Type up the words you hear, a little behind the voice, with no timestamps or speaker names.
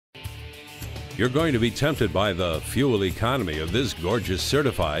You're going to be tempted by the fuel economy of this gorgeous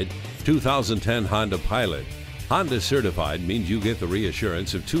certified 2010 Honda Pilot. Honda Certified means you get the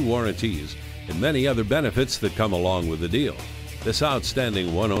reassurance of 2 warranties and many other benefits that come along with the deal. This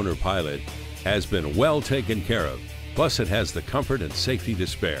outstanding one-owner Pilot has been well taken care of. Plus, it has the comfort and safety to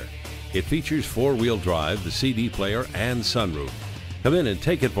spare. It features 4-wheel drive, the CD player, and sunroof. Come in and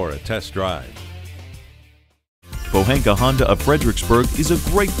take it for a test drive. Pohanka-Honda of Fredericksburg is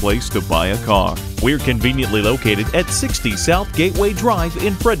a great place to buy a car. We're conveniently located at 60 South Gateway Drive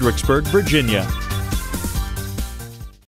in Fredericksburg, Virginia.